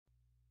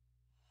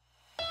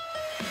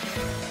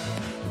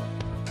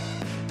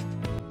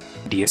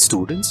Dear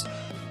students,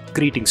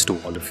 greetings to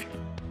all of you.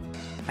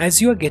 As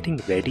you are getting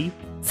ready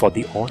for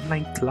the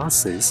online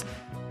classes,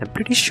 I'm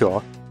pretty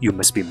sure you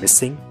must be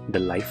missing the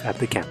life at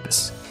the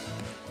campus.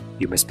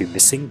 You must be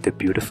missing the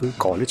beautiful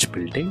college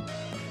building,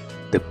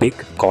 the big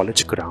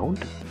college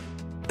ground,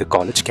 the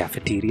college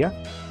cafeteria.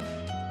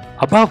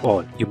 Above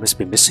all, you must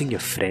be missing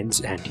your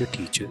friends and your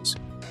teachers.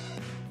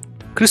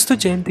 Kristu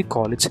Jayanti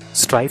College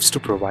strives to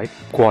provide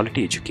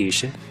quality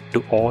education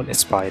to all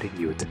aspiring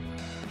youth.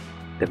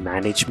 The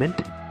management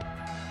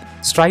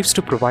strives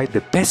to provide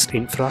the best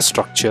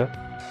infrastructure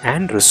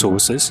and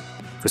resources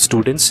for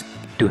students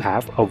to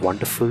have a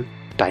wonderful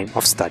time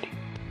of study.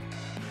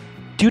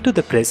 Due to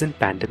the present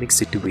pandemic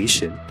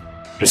situation,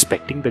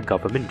 respecting the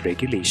government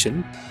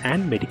regulation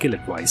and medical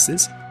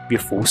advices, we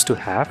are forced to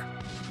have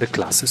the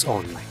classes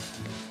online.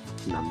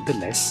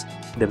 Nonetheless,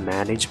 the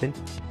management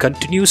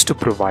continues to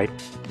provide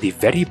the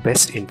very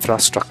best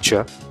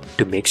infrastructure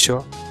to make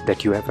sure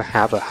that you ever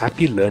have a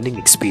happy learning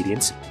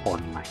experience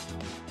online.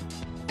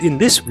 In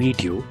this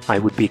video, I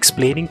would be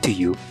explaining to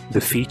you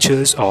the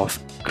features of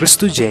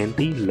Kristu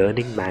Jayanti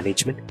Learning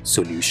Management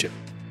Solution.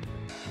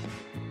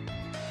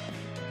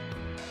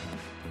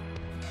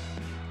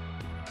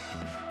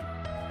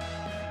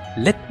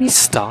 Let me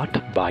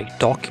start by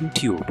talking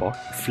to you about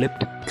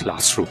Flipped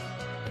Classroom.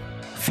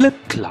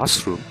 Flipped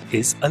Classroom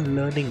is a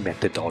learning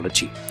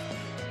methodology.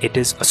 It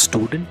is a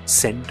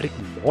student-centric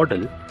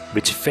model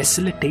which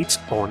facilitates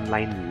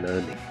online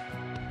learning.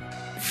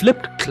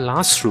 Flipped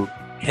Classroom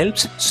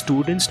helps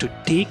students to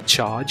take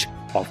charge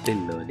of their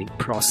learning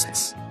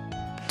process.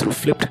 Through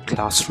Flipped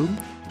Classroom,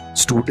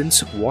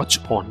 students watch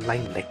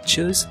online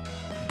lectures,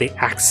 they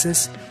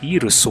access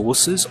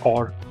e-resources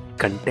or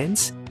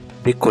contents,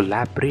 they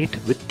collaborate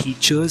with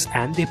teachers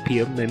and their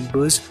peer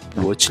members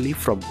virtually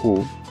from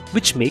home,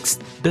 which makes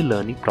the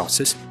learning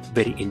process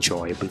very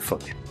enjoyable for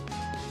them.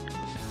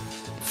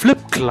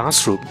 Flipped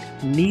Classroom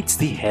needs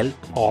the help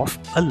of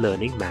a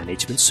learning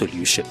management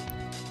solution.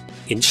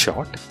 In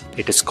short,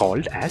 it is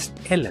called as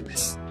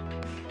LMS.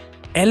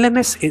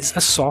 LMS is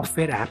a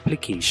software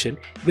application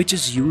which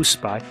is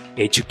used by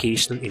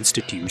educational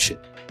institutions.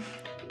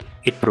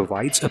 It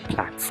provides a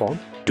platform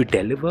to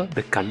deliver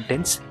the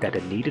contents that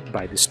are needed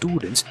by the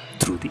students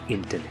through the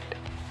internet.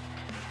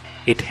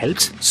 It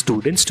helps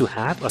students to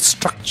have a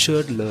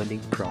structured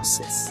learning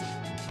process.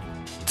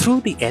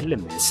 Through the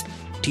LMS,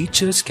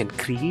 teachers can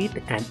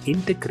create and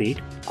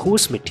integrate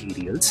course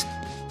materials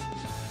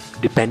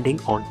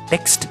depending on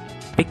text,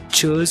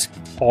 pictures,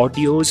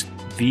 audios,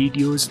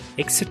 videos,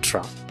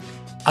 etc.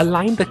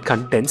 Align the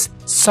contents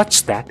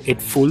such that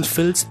it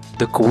fulfills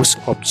the course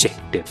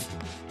objective.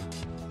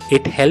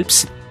 It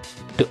helps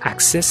to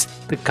access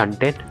the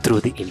content through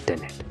the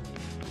internet.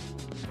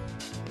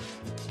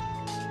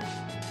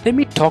 Let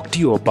me talk to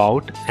you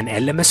about an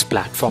LMS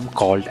platform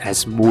called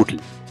as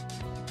Moodle.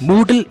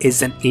 Moodle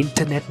is an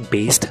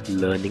internet-based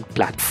learning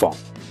platform.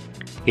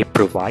 It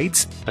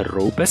provides a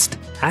robust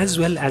as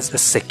well as a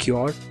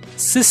secure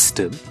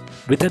system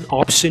with an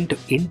option to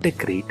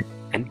integrate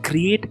and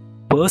create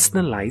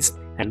personalized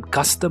and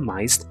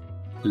customized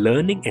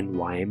learning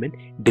environment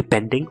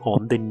depending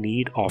on the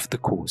need of the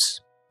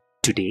course.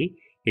 Today,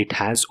 it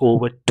has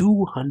over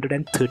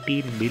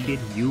 230 million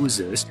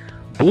users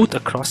both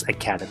across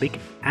academic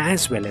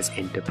as well as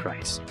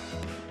enterprise.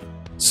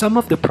 Some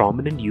of the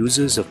prominent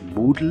users of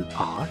Moodle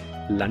are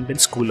London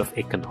School of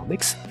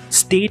Economics,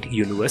 State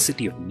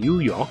University of New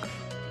York,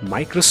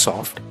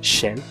 Microsoft,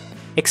 Shell,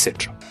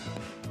 etc.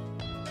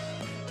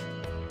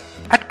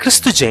 At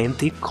Kristu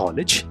Jayanti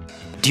College,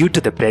 due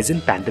to the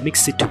present pandemic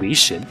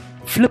situation,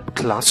 Flipped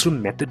Classroom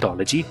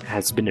methodology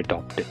has been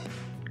adopted.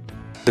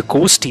 The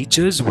course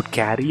teachers would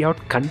carry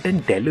out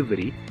content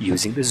delivery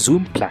using the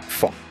Zoom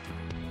platform.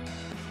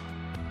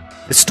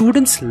 The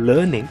students'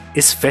 learning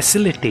is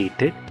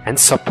facilitated and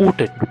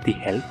supported with the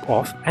help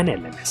of an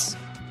LMS.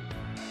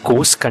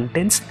 Course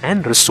contents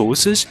and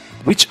resources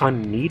which are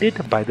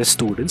needed by the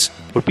students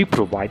would be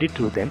provided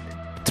to them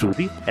through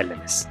the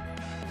LMS.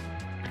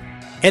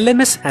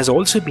 LMS has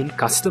also been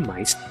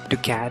customized to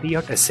carry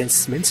out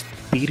assessments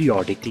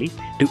periodically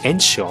to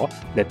ensure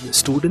that the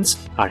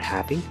students are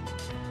having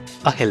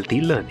a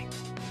healthy learning.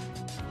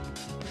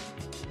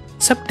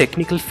 Some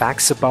technical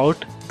facts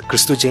about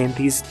Kristu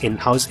Jayanti's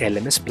in-house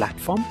LMS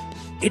platform.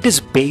 It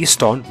is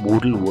based on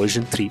Moodle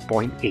version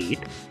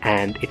 3.8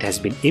 and it has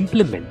been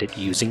implemented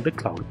using the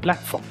cloud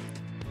platform.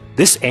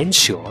 This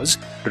ensures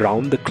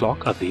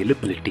round-the-clock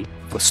availability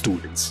for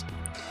students.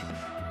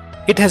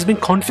 It has been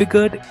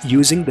configured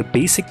using the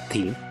basic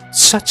theme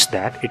such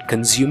that it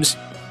consumes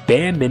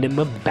bare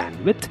minimum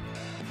bandwidth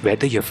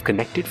whether you have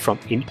connected from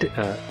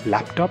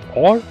laptop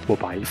or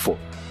mobile phone.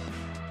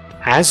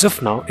 As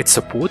of now, it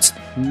supports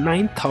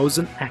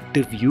 9,000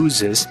 active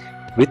users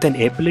with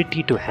an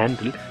ability to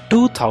handle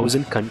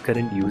 2,000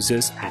 concurrent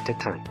users at a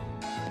time.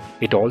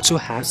 It also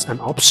has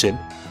an option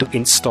to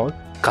install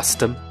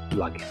custom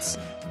plugins.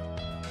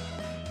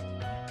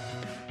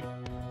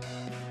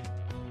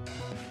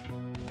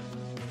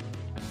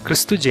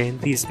 Kristu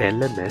Jayanti's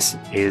LMS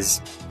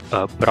is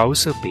a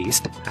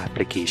browser-based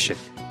application.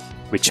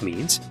 which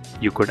means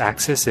you could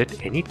access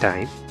it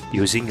anytime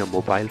using a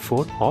mobile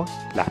phone or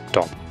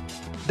laptop.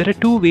 There are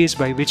two ways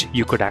by which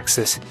you could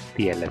access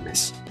the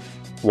LMS.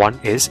 One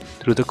is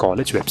through the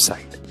college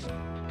website.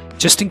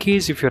 Just in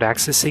case if you're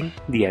accessing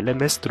the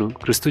LMS through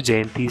Kristu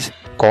Jayanti's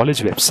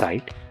college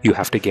website, you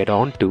have to get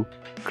on to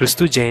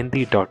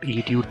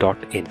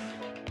kristujayanti.edu.in.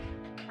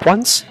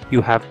 Once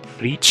you have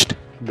reached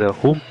the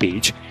home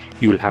page,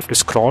 you will have to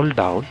scroll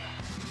down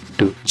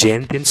to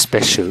Jayantin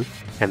Special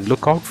and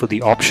look out for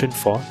the option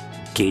for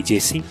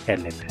KJC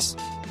LMS.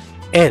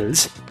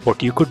 Else,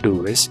 what you could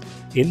do is,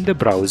 in the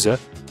browser,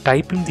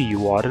 type in the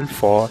URL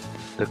for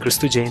the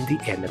Kristu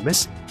Jayanti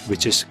LMS,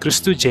 which is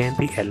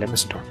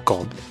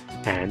kristujayantilms.com,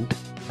 and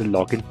the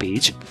login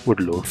page would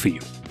load for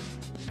you.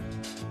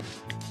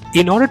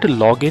 In order to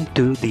log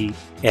into the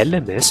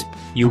LMS,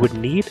 you would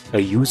need a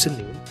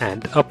username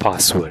and a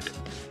password.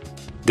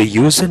 The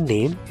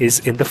username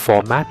is in the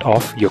format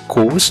of your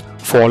course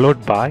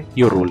followed by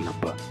your roll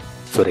number.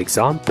 For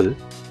example,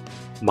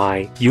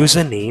 my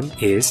username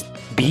is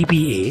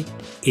BBA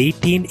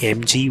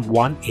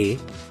 18MG1A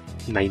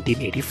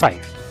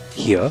 1985.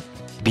 Here,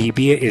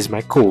 BBA is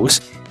my course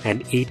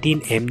and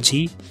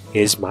 18MG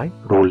is my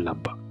roll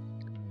number.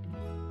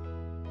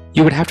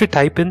 You would have to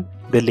type in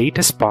the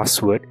latest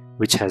password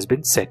which has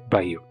been set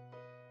by you.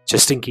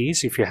 Just in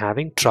case if you're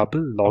having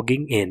trouble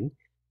logging in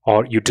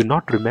or you do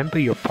not remember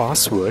your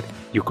password,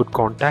 you could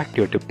contact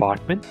your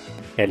department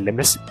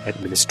LMS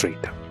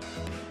administrator.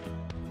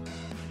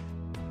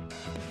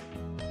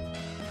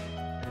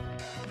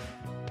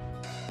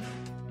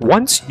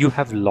 Once you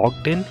have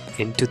logged in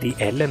into the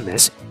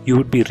LMS, you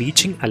would be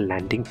reaching a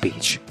landing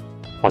page.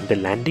 On the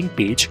landing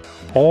page,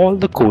 all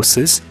the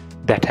courses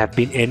that have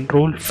been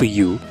enrolled for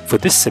you for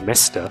this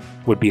semester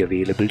would be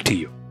available to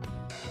you.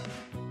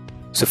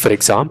 So for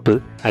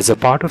example, as a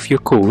part of your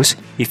course,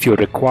 if you're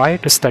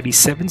required to study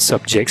 7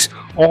 subjects,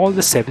 all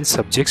the 7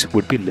 subjects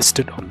would be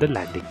listed on the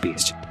landing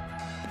page.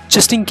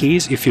 Just in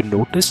case if you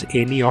notice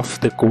any of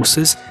the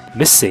courses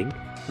missing,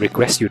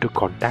 request you to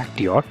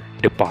contact your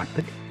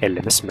department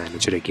LMS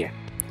manager again.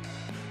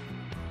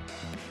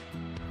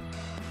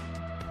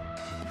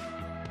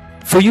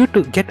 For you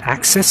to get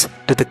access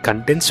to the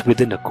contents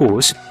within a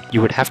course,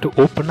 you would have to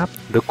open up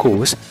the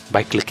course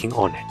by clicking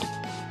on it.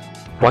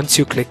 Once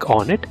you click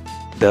on it,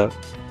 the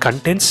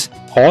contents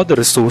or the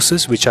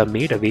resources which are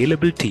made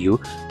available to you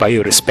by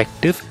your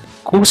respective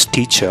course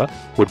teacher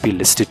would be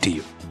listed to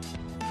you.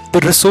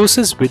 The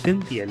resources within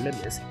the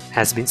LMS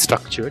has been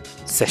structured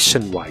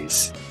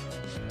session-wise.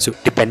 So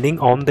depending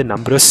on the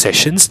number of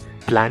sessions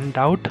planned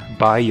out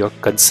by your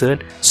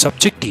concerned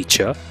subject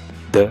teacher,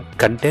 the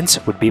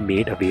contents would be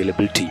made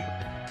available to you.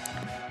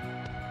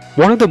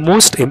 One of the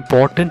most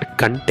important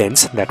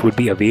contents that would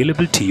be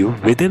available to you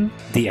within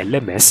the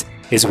LMS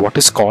is what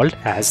is called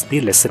as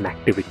the lesson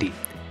activity.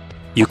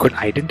 You could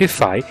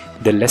identify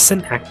the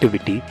lesson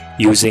activity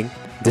using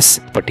this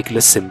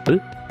particular symbol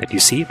that you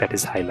see that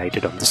is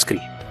highlighted on the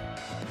screen.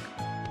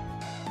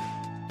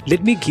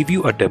 Let me give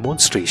you a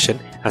demonstration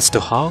as to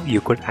how you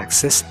could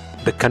access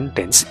the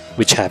contents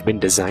which have been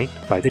designed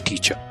by the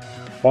teacher.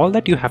 All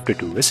that you have to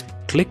do is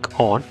click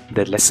on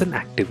the lesson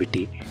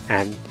activity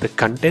and the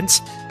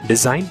contents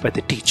designed by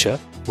the teacher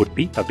would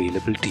be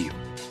available to you.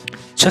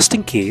 Just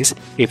in case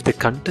if the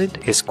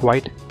content is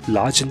quite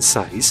large in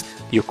size,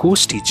 your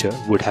course teacher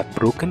would have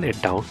broken it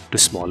down to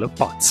smaller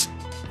parts.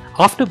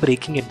 After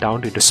breaking it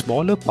down into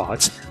smaller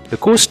parts, the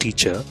course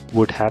teacher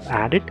would have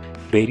added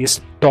various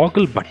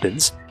toggle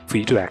buttons for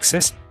you to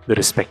access the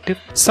respective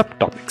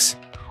subtopics.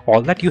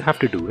 All that you have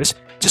to do is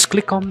just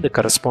click on the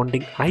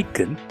corresponding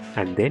icon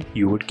and then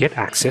you would get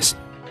access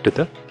to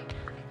the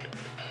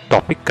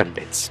topic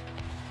contents.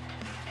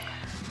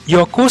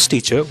 Your course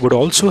teacher would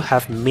also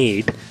have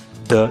made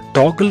the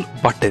toggle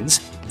buttons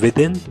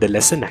within the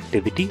lesson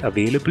activity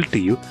available to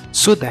you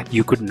so that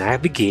you could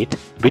navigate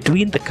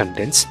between the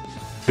contents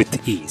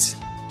with ease.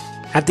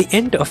 At the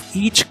end of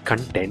each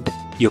content,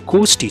 your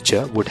course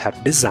teacher would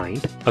have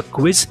designed a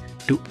quiz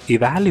to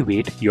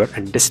evaluate your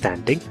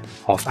understanding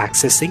of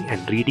accessing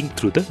and reading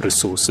through the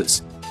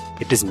resources.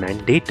 It is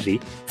mandatory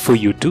for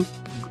you to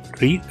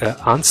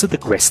answer the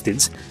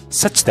questions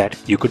such that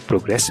you could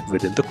progress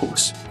within the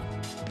course.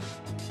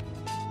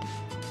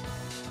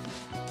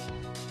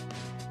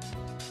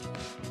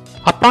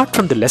 Apart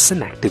from the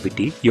lesson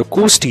activity, your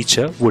course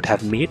teacher would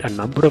have made a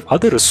number of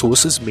other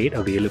resources made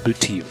available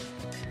to you.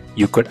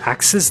 You could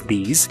access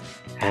these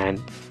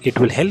and it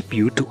will help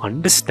you to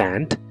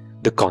understand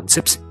the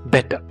concepts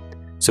better.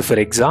 So for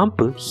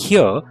example,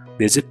 here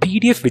there's a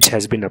PDF which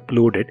has been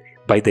uploaded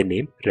by the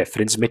name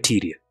reference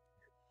material.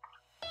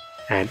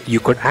 And you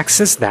could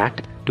access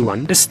that to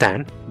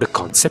understand the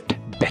concept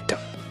better.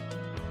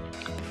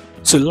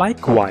 So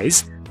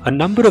likewise, a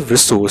number of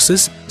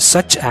resources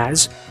such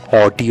as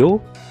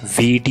audio,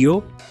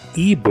 video,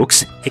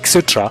 ebooks,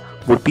 etc.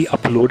 would be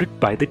uploaded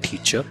by the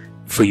teacher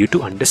for you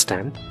to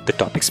understand the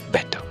topics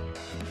better.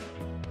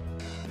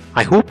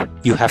 I hope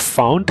you have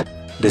found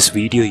this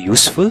video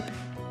useful.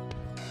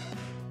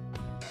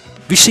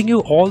 Wishing you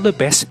all the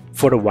best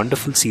for a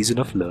wonderful season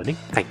of learning.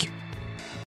 Thank you.